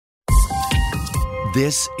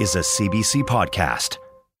This is a CBC podcast.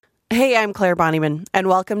 Hey, I'm Clare Bonnyman, and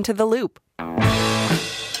welcome to The Loop.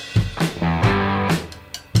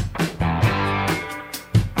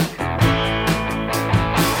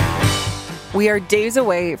 We are days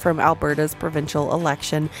away from Alberta's provincial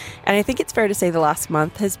election, and I think it's fair to say the last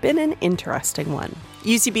month has been an interesting one.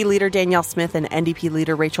 UCP leader Danielle Smith and NDP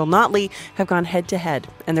leader Rachel Notley have gone head-to-head,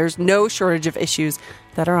 and there's no shortage of issues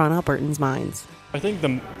that are on Albertans' minds. I think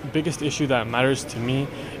the biggest issue that matters to me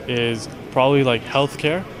is probably like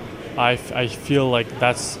healthcare. I feel like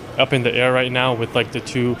that's up in the air right now with like the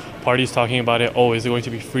two parties talking about it. Oh, is it going to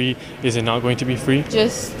be free? Is it not going to be free?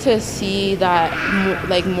 Just to see that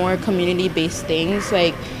like more community-based things,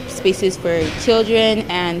 like spaces for children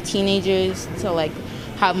and teenagers to like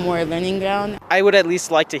have more learning ground. I would at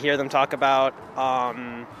least like to hear them talk about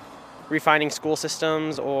refining school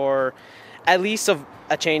systems, or at least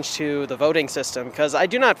a change to the voting system, because I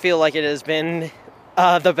do not feel like it has been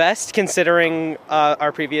the best considering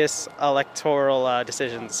our previous electoral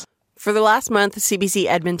decisions. For the last month, CBC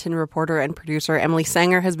Edmonton reporter and producer Emily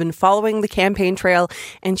Senger has been following the campaign trail,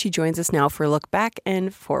 and she joins us now for a look back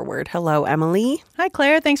and forward. Hello, Emily. Hi,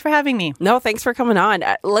 Claire. Thanks for having me. No, thanks for coming on.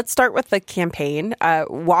 Let's start with the campaign.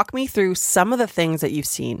 Walk me through some of the things that you've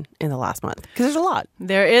seen in the last month, because there's a lot.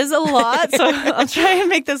 There is a lot, so I'll try and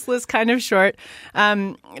make this list kind of short.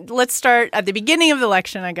 Let's start at the beginning of the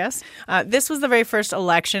election, I guess. This was the very first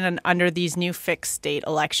election and under these new fixed state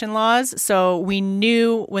election laws, so we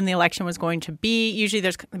knew when the election was going to be. Usually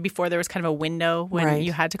before there was kind of a window when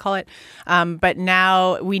you had to call it. But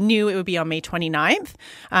now we knew it would be on May 29th.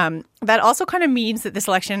 That also kind of means that this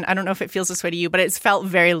election, I don't know if it feels this way to you, but it's felt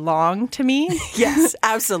very long to me. Yes,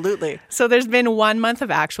 absolutely. So there's been 1 month of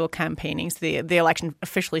actual campaigning. So the election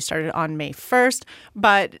officially started on May 1st.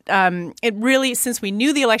 But it really, since we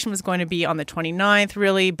knew the election was going to be on the 29th,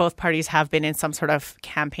 really both parties have been in some sort of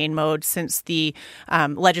campaign mode since the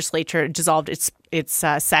legislature dissolved its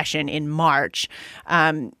session in March.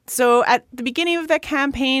 So at the beginning of the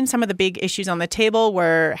campaign, some of the big issues on the table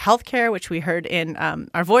were healthcare, which we heard in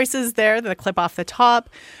our voices there, the clip off the top.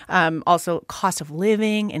 Also cost of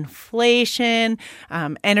living, inflation,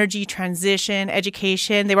 energy transition,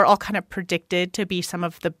 education. They were all kind of predicted to be some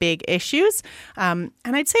of the big issues. And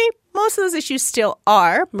I'd say most of those issues still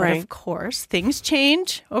are, but of course, things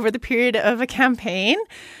change over the period of a campaign.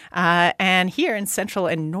 And here in central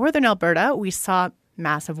and northern Alberta, we saw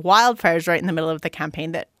massive wildfires right in the middle of the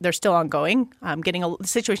campaign that they're still ongoing. The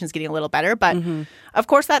situation is getting a little better, but of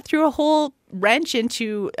course that threw a whole wrench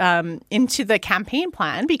into the campaign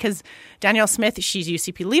plan, because Danielle Smith, she's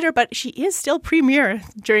UCP leader, but she is still premier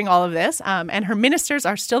during all of this, and her ministers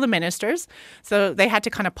are still the ministers. So they had to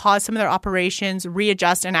kind of pause some of their operations,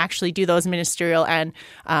 readjust, and actually do those ministerial and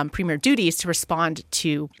premier duties to respond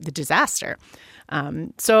to the disaster.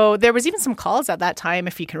 So there was even some calls at that time,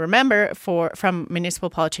 if you can remember, from municipal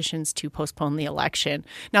politicians to postpone the election.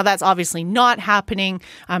 Now, that's obviously not happening.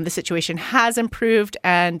 The situation has improved,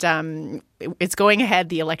 and it's going ahead,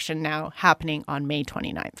 the election now happening on May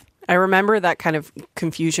 29th. I remember that kind of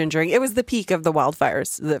confusion it was the peak of the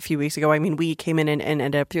wildfires a few weeks ago. I mean, we came in and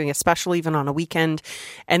ended up doing a special even on a weekend,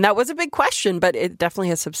 and that was a big question, but it definitely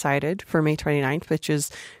has subsided for May 29th, which is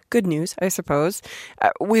good news, I suppose.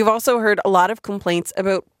 We've also heard a lot of complaints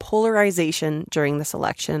about polarization during this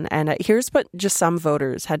election, and here's what just some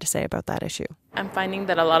voters had to say about that issue. I'm finding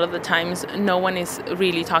that a lot of the times no one is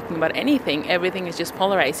really talking about anything. Everything is just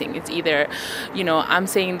polarizing. It's either, I'm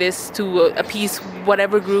saying this to appease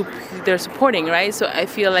whatever group they're supporting, right? So I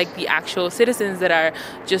feel like the actual citizens that are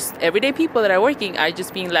just everyday people that are working are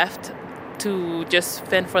just being left to just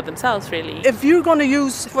fend for themselves, really. If you're going to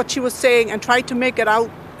use what she was saying and try to make it out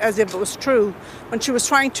as if it was true, when she was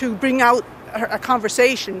trying to bring out a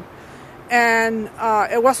conversation and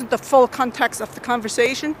it wasn't the full context of the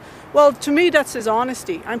conversation, well, to me, that's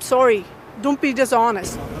dishonesty. I'm sorry. Don't be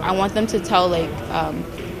dishonest. I want them to tell,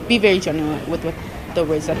 be very genuine with the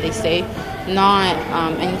words that they say, not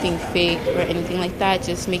anything fake or anything like that,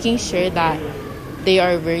 just making sure that they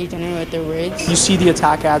are very genuine with their words. You see the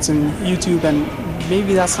attack ads on YouTube, and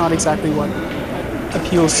maybe that's not exactly what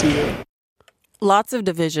appeals to you. Lots of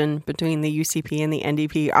division between the UCP and the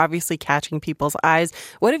NDP, obviously catching people's eyes.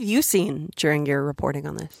 What have you seen during your reporting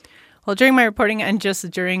on this? Well, during my reporting and just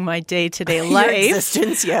during my day-to-day life, your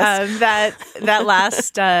existence, yes. That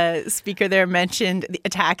last speaker there mentioned the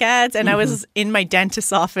attack ads, and I was in my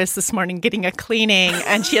dentist's office this morning getting a cleaning,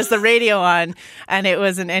 and she has the radio on, and it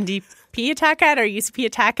was an NDP attack ad or UCP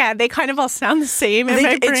attack ad. They kind of all sound the same in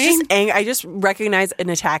my brain. I just recognize an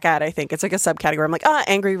attack ad, I think. It's like a subcategory. I'm like,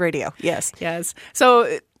 angry radio. Yes. Yes.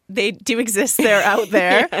 So they do exist. They're out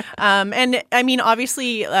there. And I mean,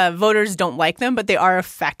 obviously, voters don't like them, but they are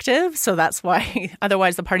effective. So that's why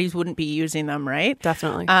otherwise the parties wouldn't be using them, right?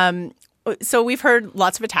 Definitely. So we've heard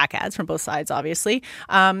lots of attack ads from both sides, obviously.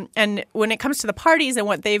 And when it comes to the parties and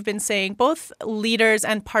what they've been saying, both leaders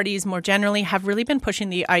and parties more generally have really been pushing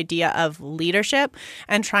the idea of leadership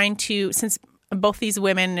and trying to, since both these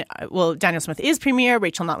women, well, Danielle Smith is premier,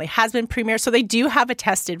 Rachel Notley has been premier, so they do have a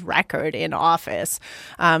tested record in office.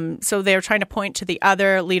 So they're trying to point to the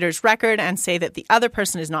other leader's record and say that the other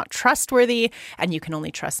person is not trustworthy and you can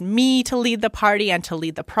only trust me to lead the party and to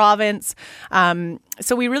lead the province.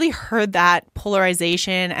 So we really heard that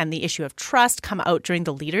polarization and the issue of trust come out during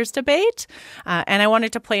the leaders' debate. And I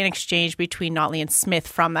wanted to play an exchange between Notley and Smith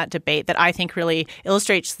from that debate that I think really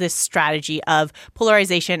illustrates this strategy of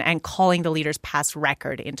polarization and calling the leaders' past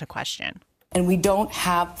record into question. And we don't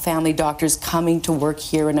have family doctors coming to work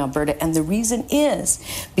here in Alberta. And the reason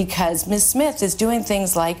is because Ms. Smith is doing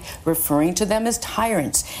things like referring to them as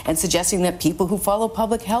tyrants and suggesting that people who follow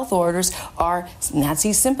public health orders are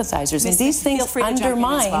Nazi sympathizers. And these things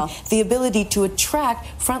undermine the ability to attract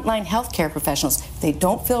frontline healthcare professionals. They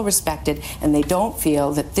don't feel respected and they don't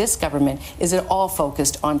feel that this government is at all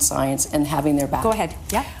focused on science and having their back. Go ahead.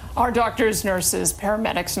 Yeah. Our doctors, nurses,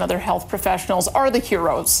 paramedics, and other health professionals are the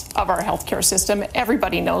heroes of our healthcare system.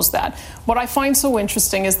 Everybody knows that. What I find so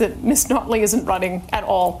interesting is that Ms. Notley isn't running at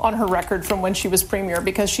all on her record from when she was premier,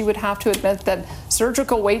 because she would have to admit that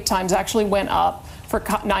surgical wait times actually went up for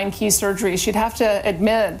 9 key surgeries. She'd have to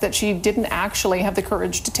admit that she didn't actually have the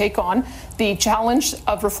courage to take on the challenge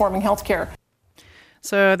of reforming healthcare.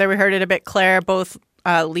 So there we heard it a bit, Claire, both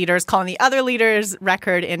leaders calling the other leaders'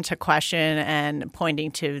 record into question and pointing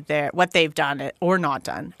to what they've done or not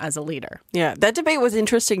done as a leader. Yeah, that debate was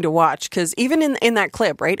interesting to watch because even in that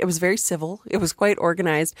clip, right, it was very civil. It was quite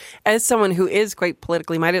organized. As someone who is quite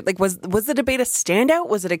politically minded, like was the debate a standout?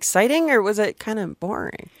 Was it exciting or was it kind of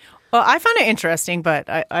boring? Well, I found it interesting, but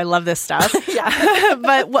I love this stuff. Yeah.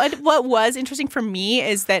 But what was interesting for me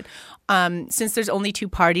is that since there's only 2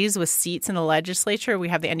 parties with seats in the legislature, we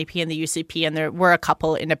have the NDP and the UCP, and there were a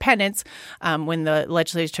couple independents when the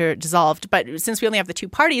legislature dissolved. But since we only have the 2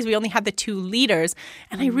 parties, we only had the 2 leaders.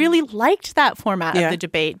 And I really liked that format of the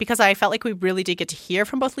debate because I felt like we really did get to hear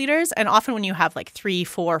from both leaders. And often when you have like 3,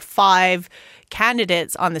 4, 5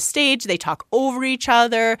 candidates on the stage, they talk over each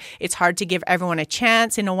other. It's hard to give everyone a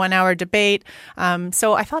chance in a 1-hour debate.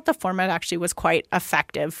 So I thought the format actually was quite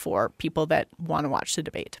effective for people that want to watch the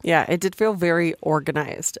debate. Yeah, it did feel very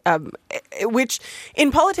organized, which in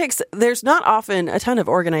politics, there's not often a ton of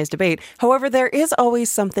organized debate. However, there is always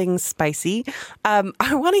something spicy.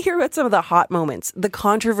 I want to hear about some of the hot moments, the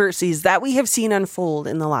controversies that we have seen unfold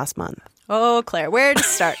in the last month. Oh, Claire, where to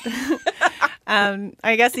start?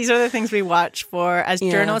 I guess these are the things we watch for as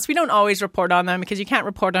journalists. We don't always report on them because you can't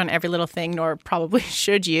report on every little thing, nor probably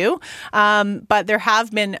should you. But there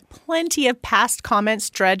have been plenty of past comments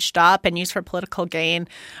dredged up and used for political gain.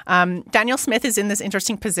 Danielle Smith is in this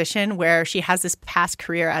interesting position where she has this past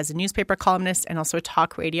career as a newspaper columnist and also a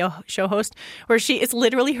talk radio show host, where it's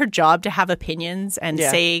literally her job to have opinions and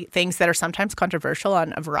say things that are sometimes controversial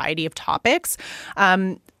on a variety of topics.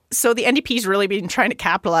 So the NDP's really been trying to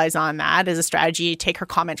capitalize on that as a strategy, take her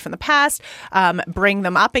comments from the past, bring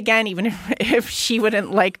them up again, even if she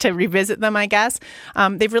wouldn't like to revisit them, I guess.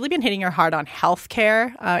 They've really been hitting her hard on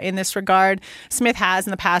healthcare in this regard. Smith has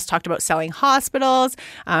in the past talked about selling hospitals.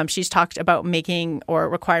 She's talked about making or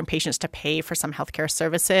requiring patients to pay for some healthcare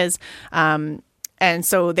services. And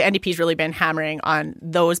so the NDP has really been hammering on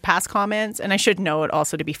those past comments. And I should note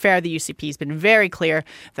also, to be fair, the UCP has been very clear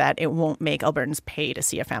that it won't make Albertans pay to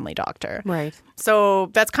see a family doctor. Right.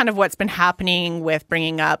 So that's kind of what's been happening with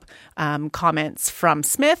bringing up comments from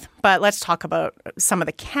Smith. But let's talk about some of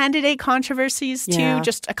the candidate controversies too. Yeah.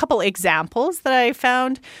 Just a couple examples that I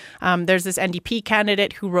found. There's this NDP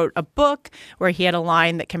candidate who wrote a book where he had a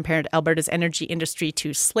line that compared Alberta's energy industry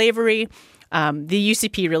to slavery. The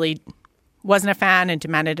UCP really wasn't a fan and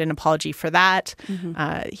demanded an apology for that.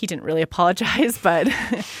 He didn't really apologize, but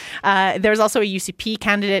there's also a UCP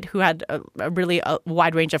candidate who had a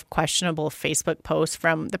wide range of questionable Facebook posts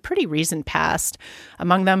from the pretty recent past.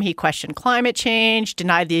 Among them, he questioned climate change,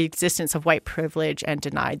 denied the existence of white privilege, and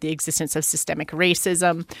denied the existence of systemic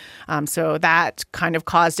racism. So that kind of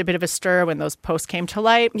caused a bit of a stir when those posts came to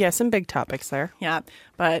light. Yeah, some big topics there. Yeah,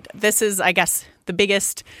 but this is, I guess, the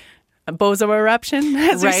biggest bozo eruption,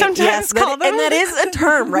 as we sometimes call them. And that is a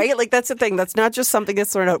term, right? Like, that's the thing. That's not just something that's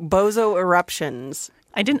sort of bozo eruptions.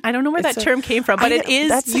 I don't know where that term came from, but it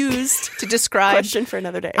is used to describe question for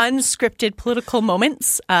another day. Unscripted political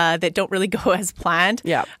moments that don't really go as planned.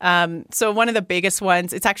 Yeah. So one of the biggest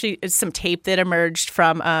ones, it's some tape that emerged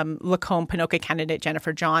from Lacombe-Ponoka candidate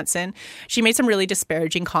Jennifer Johnson. She made some really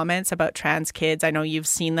disparaging comments about trans kids. I know you've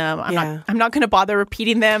seen them. I'm not going to bother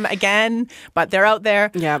repeating them again, but they're out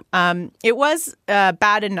there. Yeah. It was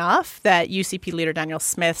bad enough that UCP leader Danielle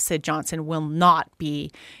Smith said Johnson will not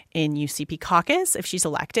be in UCP caucus if she's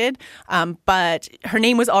elected. But her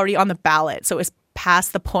name was already on the ballot. So it was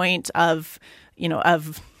past the point of, it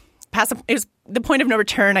was the point of no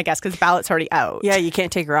return, I guess, because the ballot's already out. Yeah, you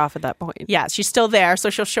can't take her off at that point. Yeah, she's still there. So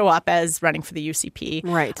she'll show up as running for the UCP.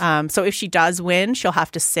 Right. So if she does win, she'll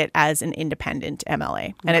have to sit as an independent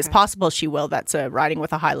MLA. And it's possible she will. That's a riding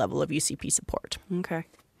with a high level of UCP support. Okay.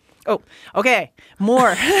 Oh, okay.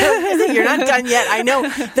 More. You're not done yet. I know.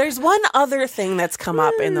 There's one other thing that's come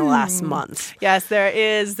up in the last month. Yes, there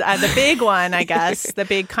is. The big one, I guess, the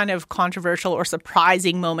big kind of controversial or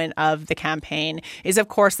surprising moment of the campaign is, of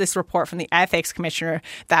course, this report from the ethics commissioner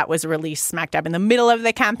that was released smack dab in the middle of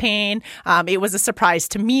the campaign. It was a surprise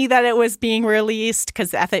to me that it was being released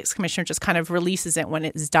because the ethics commissioner just kind of releases it when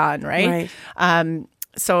it's done, right?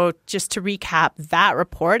 So just to recap that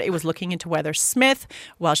report, it was looking into whether Smith,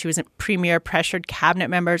 while she was a premier, pressured cabinet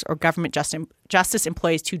members or government justice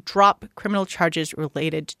employees to drop criminal charges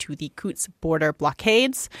related to the Coutts border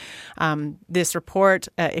blockades. This report,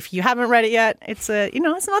 if you haven't read it yet, it's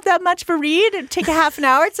not that much of a read. It'd take a half an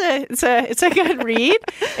hour. It's a good read.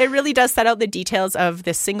 It really does set out the details of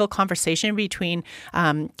this single conversation between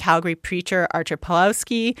Calgary preacher Archer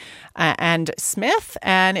Pawlowski and Smith,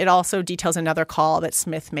 and it also details another call that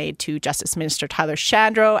Smith made to Justice Minister Tyler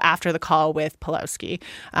Shandro after the call with Pawlowski.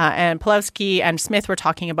 And Pawlowski and Smith were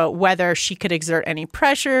talking about whether she could exert any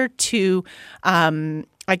pressure to,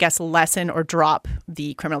 lessen or drop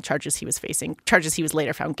the criminal charges he was facing, charges he was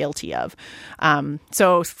later found guilty of.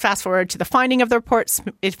 So fast forward to the finding of the report,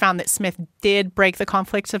 it found that Smith did break the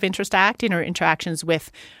Conflicts of Interest Act in her interactions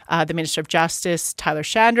with the Minister of Justice, Tyler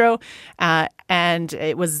Shandro, and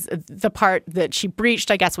it was the part that she breached,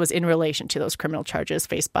 I guess, was in relation to those criminal charges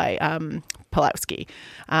faced by Pawlowski.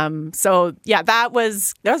 That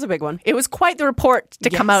was a big one. It was quite the report to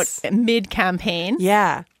come out mid-campaign.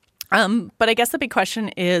 Yeah. But I guess the big question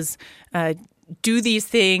is, do these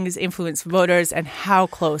things influence voters and how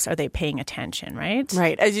close are they paying attention, right?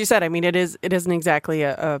 Right. As you said, I mean, it isn't exactly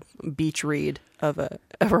a beach read of a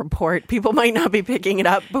report. People might not be picking it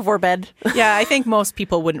up before bed. Yeah, I think most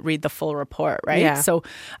people wouldn't read the full report, right? Yeah. So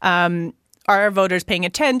are voters paying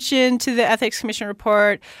attention to the Ethics Commission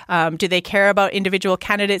report? Do they care about individual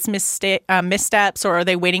candidates' missteps, or are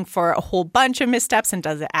they waiting for a whole bunch of missteps, and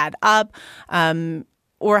does it add up?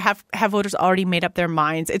 Or have voters already made up their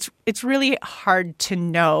minds? It's really hard to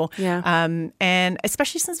know. Yeah. And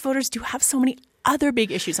especially since voters do have so many other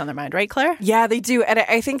big issues on their mind, right, Claire? Yeah, they do. And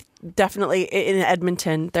I think definitely in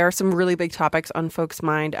Edmonton, there are some really big topics on folks'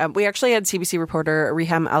 mind. We actually had CBC reporter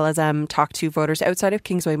Riham Al-Azam talk to voters outside of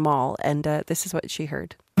Kingsway Mall, and this is what she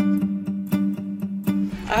heard.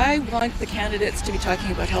 I want the candidates to be talking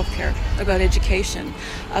about healthcare, about education,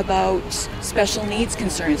 about special needs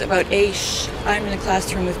concerns, about AISH. I'm in a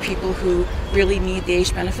classroom with people who really need the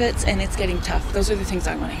AISH benefits, and it's getting tough. Those are the things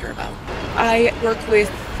I want to hear about. I work with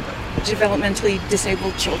developmentally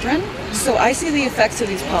disabled children, so I see the effects of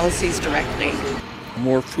these policies directly.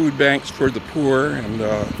 More food banks for the poor, and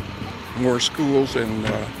more schools, and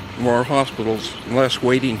more hospitals, and less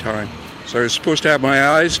waiting time. So I was supposed to have my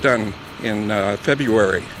eyes done in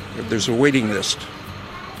February. There's a waiting list.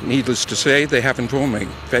 Needless to say, they haven't told me.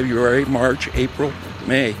 February, March, April,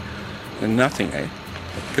 May, and nothing,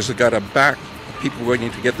 because they got a back people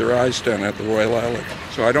waiting to get their eyes done at the Royal Island.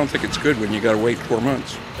 So I don't think it's good when you got to wait 4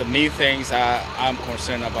 months. The main things I'm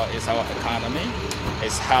concerned about is our economy.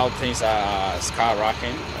 It's how things are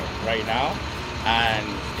skyrocketing right now.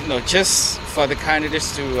 And, just for the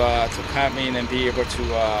candidates to come in and be able to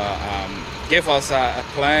give us a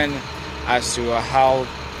plan as to how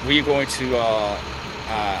we're going to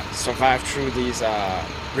survive through this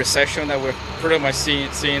recession that we're pretty much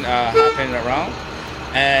seeing happening around.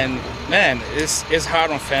 And man, it's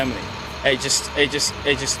hard on family. It's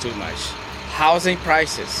just too much. Housing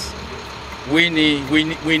prices. We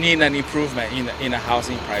need an improvement in the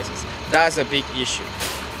housing prices. That's a big issue.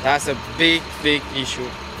 That's a big issue.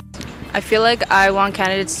 I feel like I want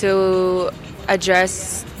candidates to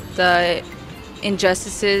address the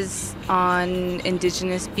injustices on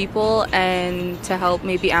Indigenous people and to help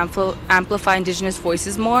maybe amplify Indigenous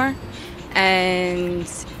voices more, and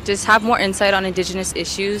just have more insight on Indigenous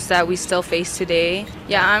issues that we still face today.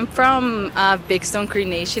 Yeah, I'm from Big Stone Cree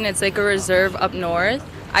Nation. It's like a reserve up north.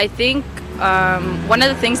 I think one of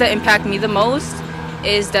the things that impact me the most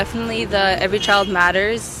is definitely the Every Child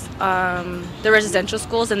Matters, the residential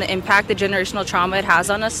schools, and the impact, the generational trauma it has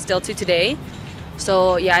on us still to today.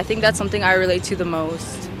 So yeah, I think that's something I relate to the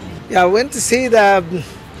most. Yeah, I went to see the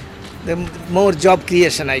more job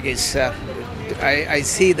creation, I guess. I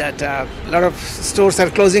see that a lot of stores are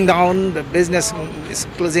closing down, the business is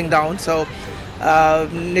closing down, so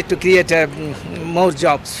need to create more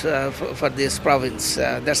jobs for this province.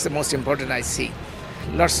 That's the most important I see.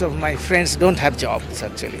 Lots of my friends don't have jobs,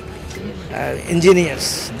 actually.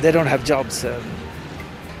 Engineers, they don't have jobs.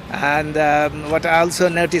 And what I also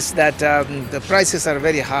noticed that the prices are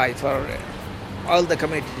very high for all the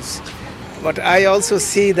communities. But I also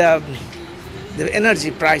see the energy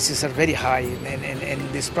prices are very high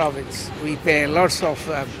in this province. We pay lots of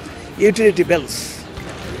utility bills,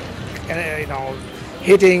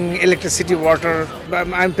 heating, electricity, water.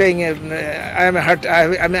 I'm paying. I'm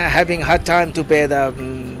having a hard time to pay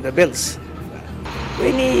the bills.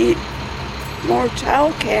 We need more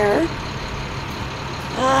child care.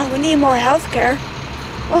 We need more health care.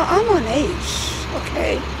 Well, I'm on age,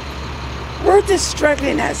 okay? We're just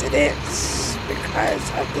struggling as it is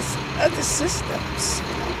because of the systems.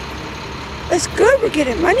 It's good we're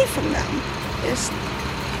getting money from them.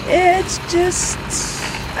 It's just,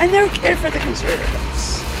 I never cared for the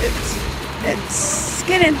Conservatives. It's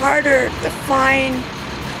getting harder to find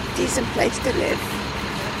a decent place to live.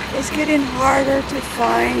 It's getting harder to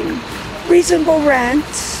find reasonable rent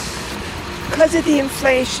because of the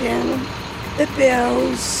inflation, the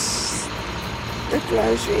bills, the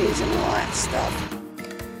groceries and all that stuff.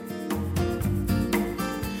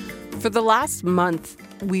 For the last month,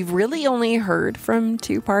 we've really only heard from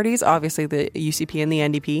two parties, obviously the UCP and the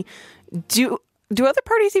NDP. Do other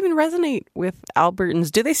parties even resonate with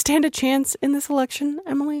Albertans? Do they stand a chance in this election,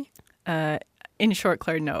 Emily? In short,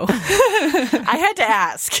 Claire, no. I had to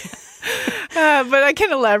ask. But I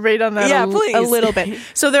can elaborate on that a little bit.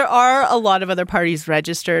 So there are a lot of other parties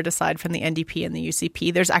registered aside from the NDP and the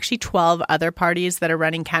UCP. There's actually 12 other parties that are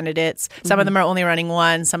running candidates. Some of them are only running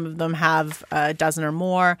one. Some of them have a dozen or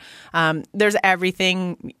more. There's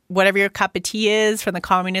everything, whatever your cup of tea is, from the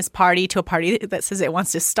Communist Party to a party that says it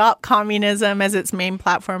wants to stop communism as its main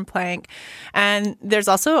platform plank. And there's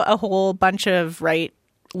also a whole bunch of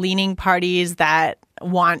right-leaning parties that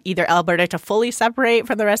want either Alberta to fully separate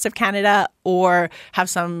from the rest of Canada or have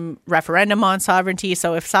some referendum on sovereignty.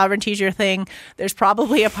 So if sovereignty is your thing, there's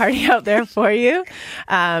probably a party out there for you.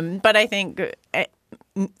 But I think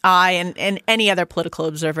I and any other political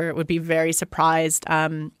observer would be very surprised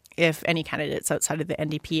if any candidates outside of the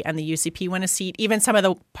NDP and the UCP win a seat. Even some of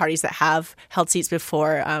the parties that have held seats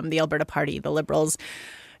before, the Alberta Party, the Liberals,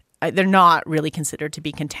 they're not really considered to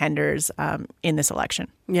be contenders in this election.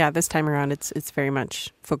 Yeah, this time around, it's very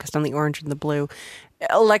much focused on the orange and the blue.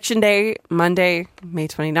 Election day, Monday, May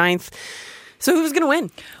 29th. So who's going to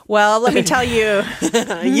win? Well, let me tell you.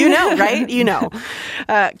 You know, right? You know.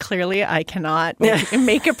 Clearly, I cannot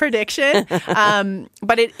make a prediction.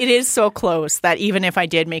 But it is so close that even if I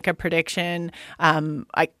did make a prediction,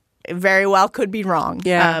 I very well could be wrong.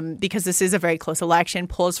 Because this is a very close election.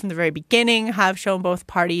 Polls from the very beginning have shown both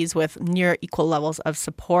parties with near equal levels of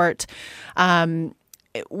support.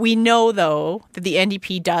 We know, though, that the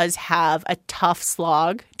NDP does have a tough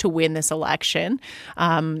slog to win this election.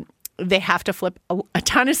 They have to flip a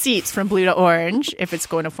ton of seats from blue to orange if it's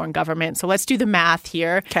going to form government. So let's do the math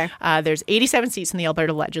here. Okay. There's 87 seats in the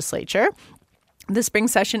Alberta legislature. The spring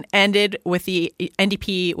session ended with the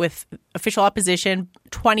NDP with official opposition,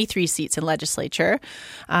 23 seats in legislature.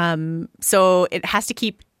 So it has to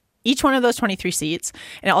keep each one of those 23 seats,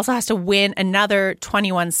 and it also has to win another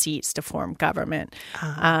 21 seats to form government.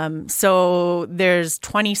 So there's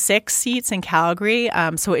 26 seats in Calgary,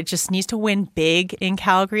 so it just needs to win big in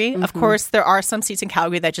Calgary. Of course, there are some seats in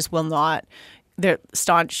Calgary that just will not. They're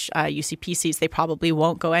staunch UCP seats. They probably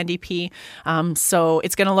won't go NDP. So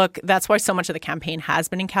it's going to look, that's why so much of the campaign has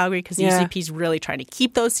been in Calgary, because the UCP is really trying to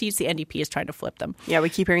keep those seats. The NDP is trying to flip them. Yeah, we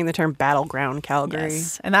keep hearing the term battleground Calgary.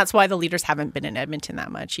 Yes. And that's why the leaders haven't been in Edmonton that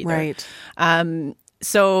much either. Right.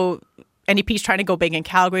 So NDP's trying to go big in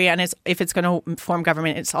Calgary, and if it's going to form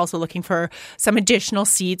government, it's also looking for some additional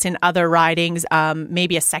seats in other ridings,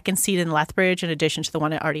 maybe a second seat in Lethbridge in addition to the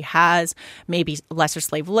one it already has, maybe Lesser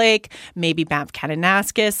Slave Lake, maybe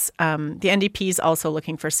Banff-Kananaskis. The NDP is also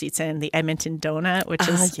looking for seats in the Edmonton Donut, which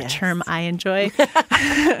is a term I enjoy.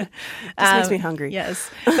 Just makes me hungry. Yes.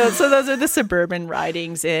 So those are the suburban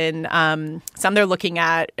ridings. In some they're looking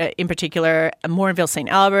at, in particular, Morinville, St.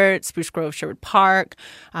 Albert, Spruce Grove, Sherwood Park,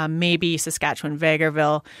 maybe Saskatchewan,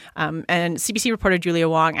 Vegreville. And CBC reporter Julia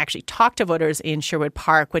Wong actually talked to voters in Sherwood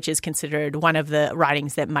Park, which is considered one of the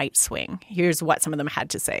ridings that might swing. Here's what some of them had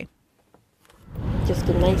to say. Just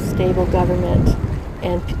a nice, stable government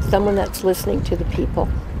and someone that's listening to the people,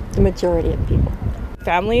 the majority of people.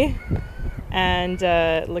 Family and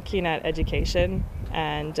looking at education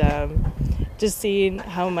and just seeing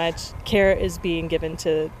how much care is being given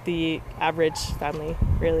to the average family,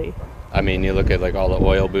 really. I mean, you look at like all the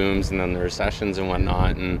oil booms and then the recessions and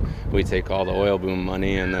whatnot, and we take all the oil boom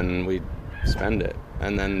money and then we spend it.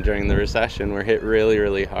 And then during the recession, we're hit really,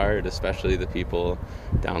 really hard, especially the people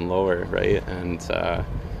down lower, right? And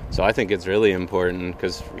so I think it's really important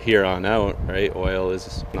because here on out, right, oil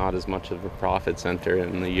is not as much of a profit center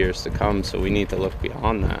in the years to come. So we need to look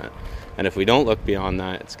beyond that. And if we don't look beyond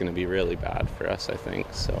that, it's going to be really bad for us, I think.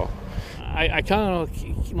 So I kind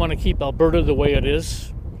of want to keep Alberta the way it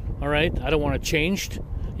is. All right, I don't want it changed.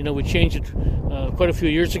 You know, we changed it quite a few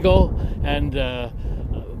years ago, and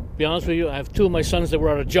be honest with you, I have two of my sons that were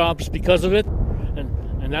out of jobs because of it,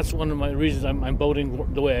 and that's one of my reasons I'm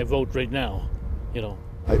voting the way I vote right now. You know,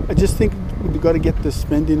 I just think we've got to get the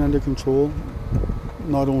spending under control,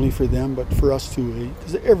 not only for them but for us too,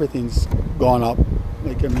 because everything's gone up.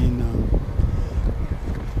 Like, I mean,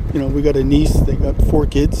 you know, we got a niece, they got 4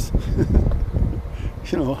 kids.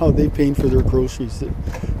 You know, how they paying for their groceries. You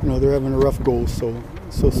know, they're having a rough go, so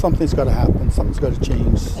something's got to happen. Something's got to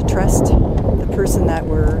change. To trust the person that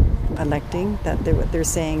we're electing, that what they're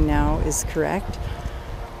saying now is correct.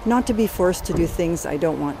 Not to be forced to do things I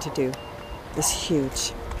don't want to do is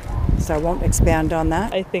huge. So I won't expand on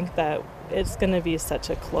that. I think that it's going to be such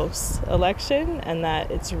a close election and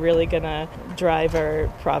that it's really going to drive our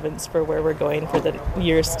province for where we're going for the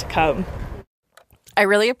years to come. I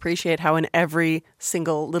really appreciate how in every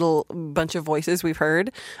single little bunch of voices we've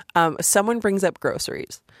heard, someone brings up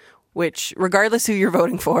groceries, which regardless who you're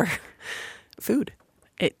voting for, food.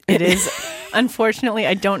 It is. Unfortunately,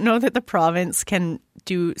 I don't know that the province can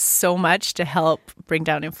do so much to help bring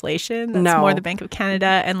down inflation. That's more the Bank of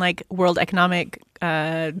Canada and like World Economic,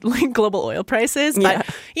 like global oil prices. But,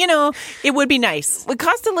 you know, it would be nice. The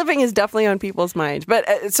cost of living is definitely on people's minds.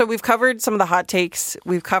 But so we've covered some of the hot takes.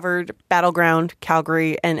 We've covered Battleground,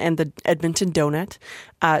 Calgary, and the Edmonton Donut.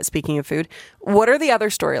 Speaking of food, what are the other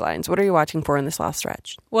storylines? What are you watching for in this last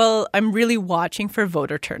stretch? Well, I'm really watching for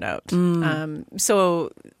voter turnout.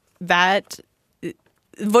 So that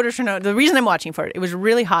voter turnout, the reason I'm watching for it, it was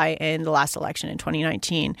really high in the last election in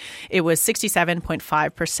 2019. It was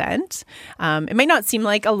 67.5%. It may not seem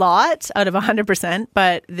like a lot out of 100%,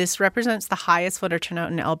 but this represents the highest voter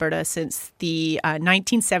turnout in Alberta since the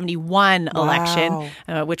 1971 election,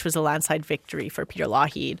 which was a landslide victory for Peter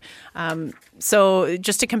Lougheed. So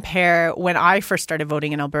just to compare, when I first started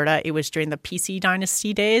voting in Alberta, it was during the PC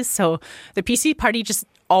dynasty days. So the PC party just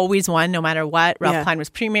always won no matter what. Ralph Klein was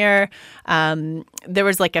premier. There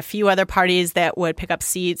was like a few other parties that would pick up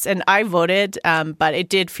seats, and I voted, but it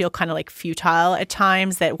did feel kind of like futile at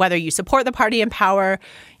times that whether you support the party in power,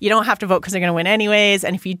 you don't have to vote because they're going to win anyways,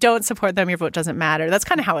 and if you don't support them, your vote doesn't matter. That's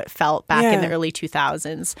kind of how it felt back in the early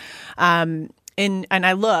 2000s. And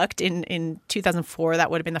I looked in 2004, that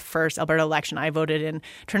would have been the first Alberta election I voted in.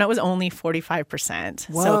 Turnout was only 45%.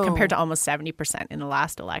 Whoa. So compared to almost 70% in the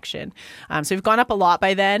last election. So we've gone up a lot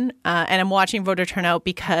by then. And I'm watching voter turnout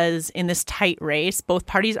because in this tight race, both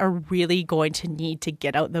parties are really going to need to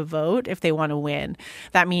get out the vote if they want to win.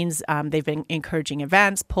 That means they've been encouraging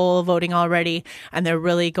events, poll voting already, and they're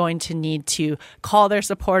really going to need to call their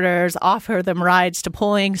supporters, offer them rides to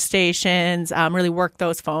polling stations, really work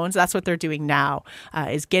those phones. That's what they're doing now.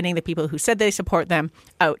 Is getting the people who said they support them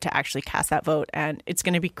out to actually cast that vote. And it's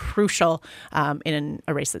going to be crucial in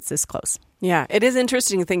a race that's this close. Yeah, it is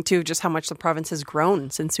interesting to think, too, just how much the province has grown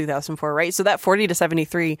since 2004, right? So that 40 to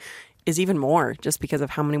 73 is even more just because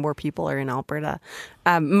of how many more people are in Alberta.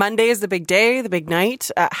 Monday is the big day, the big night.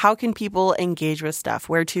 How can people engage with stuff?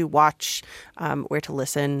 Where to watch, where to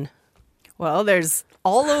listen? Well, there's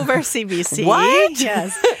all over CBC. What?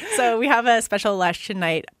 Yes. So we have a special election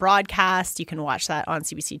night broadcast. You can watch that on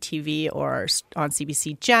CBC TV or on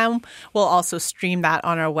CBC Gem. We'll also stream that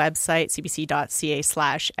on our website,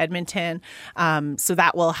 cbc.ca/Edmonton. So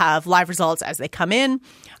that will have live results as they come in.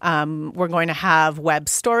 We're going to have web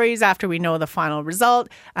stories after we know the final result.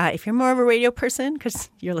 If you're more of a radio person, because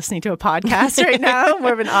you're listening to a podcast right now,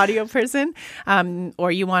 more of an audio person,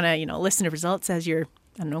 or you want to, listen to results as you're,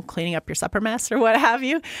 cleaning up your supper mess or what have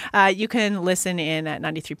you, you can listen in at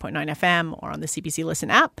 93.9 FM or on the CBC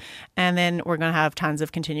Listen app. And then we're going to have tons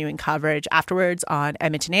of continuing coverage afterwards on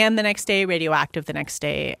Edmonton AM the next day, Radioactive the next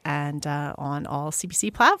day, and on all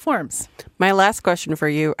CBC platforms. My last question for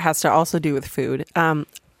you has to also do with food.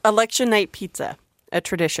 Election night pizza, a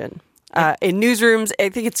tradition. In newsrooms, I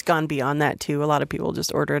think it's gone beyond that too. A lot of people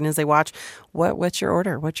just order it as they watch. What's your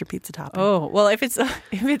order? What's your pizza topping? Oh, well, if it's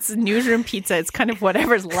newsroom pizza, it's kind of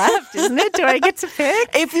whatever's left, isn't it? Do I get to pick?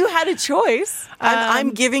 If you had a choice,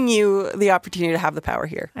 I'm giving you the opportunity to have the power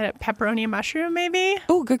here. Pepperoni and mushroom, maybe.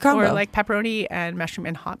 Oh, good combo. Or like pepperoni and mushroom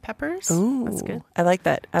and hot peppers. Oh, that's good. I like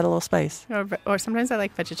that. Add a little spice. Or sometimes I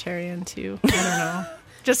like vegetarian too. I don't know.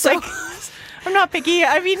 Just like. I'm not picky.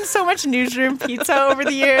 I've eaten so much newsroom pizza over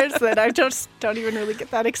the years that I just don't even really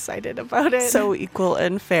get that excited about it. So equal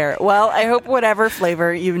and fair. Well, I hope whatever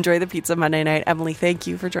flavor you enjoy the pizza Monday night. Emily, thank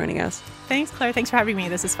you for joining us. Thanks, Claire. Thanks for having me.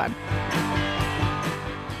 This is fun.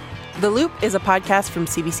 The Loop is a podcast from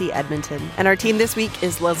CBC Edmonton, and our team this week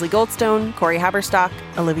is Leslie Goldstone, Corey Haberstock,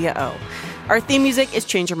 Olivia O. Our theme music is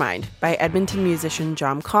Change Your Mind by Edmonton musician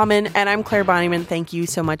John Common, and I'm Clare Bonnyman. Thank you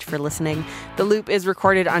so much for listening. The Loop is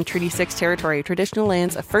recorded on Treaty 6 territory, traditional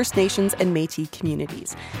lands of First Nations and Métis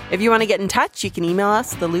communities. If you want to get in touch, you can email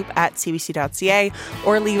us, theloop@cbc.ca,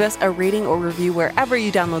 or leave us a rating or review wherever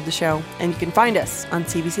you download the show. And you can find us on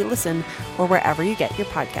CBC Listen or wherever you get your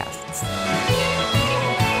podcasts.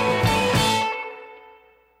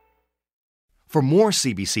 For more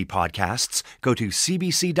CBC podcasts, go to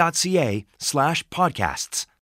cbc.ca/podcasts.